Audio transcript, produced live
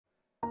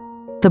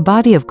The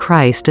body of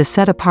Christ is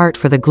set apart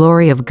for the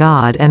glory of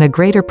God and a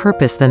greater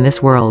purpose than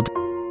this world.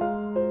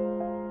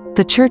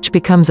 The church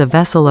becomes a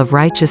vessel of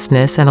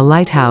righteousness and a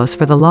lighthouse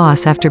for the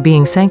lost after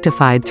being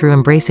sanctified through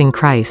embracing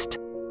Christ.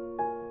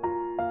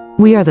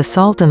 We are the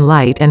salt and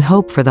light and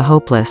hope for the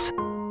hopeless.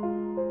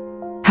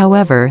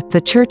 However,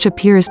 the church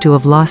appears to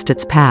have lost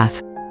its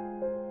path.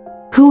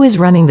 Who is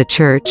running the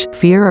church,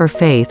 fear or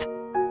faith,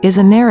 is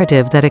a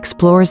narrative that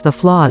explores the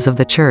flaws of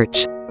the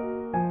church.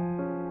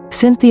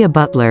 Cynthia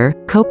Butler,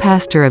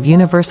 co-pastor of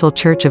Universal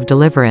Church of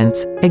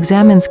Deliverance,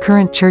 examines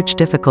current church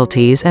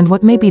difficulties and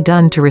what may be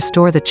done to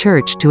restore the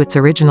church to its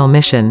original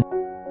mission.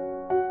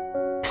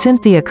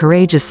 Cynthia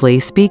courageously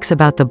speaks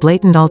about the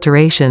blatant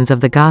alterations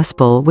of the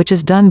gospel which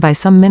is done by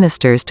some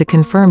ministers to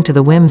conform to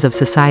the whims of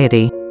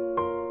society.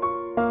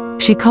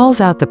 She calls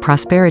out the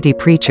prosperity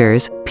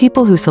preachers,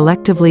 people who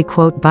selectively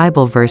quote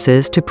Bible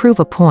verses to prove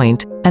a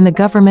point, and the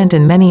government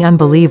and many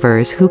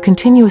unbelievers who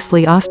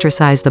continuously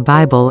ostracize the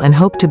Bible and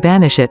hope to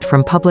banish it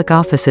from public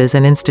offices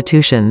and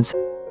institutions.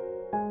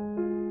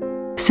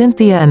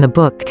 Cynthia and the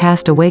book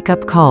cast a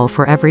wake-up call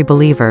for every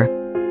believer.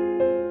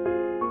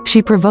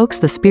 She provokes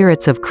the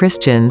spirits of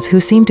Christians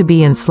who seem to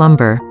be in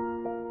slumber.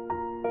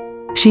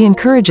 She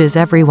encourages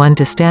everyone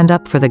to stand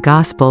up for the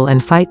gospel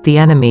and fight the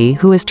enemy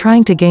who is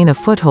trying to gain a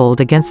foothold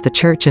against the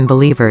church and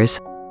believers.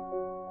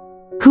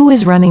 Who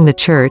is running the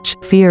church,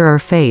 fear or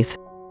faith?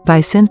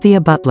 By Cynthia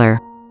Butler.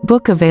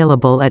 Book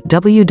available at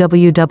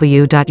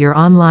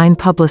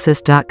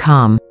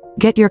www.youronlinepublicist.com.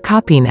 Get your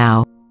copy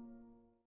now.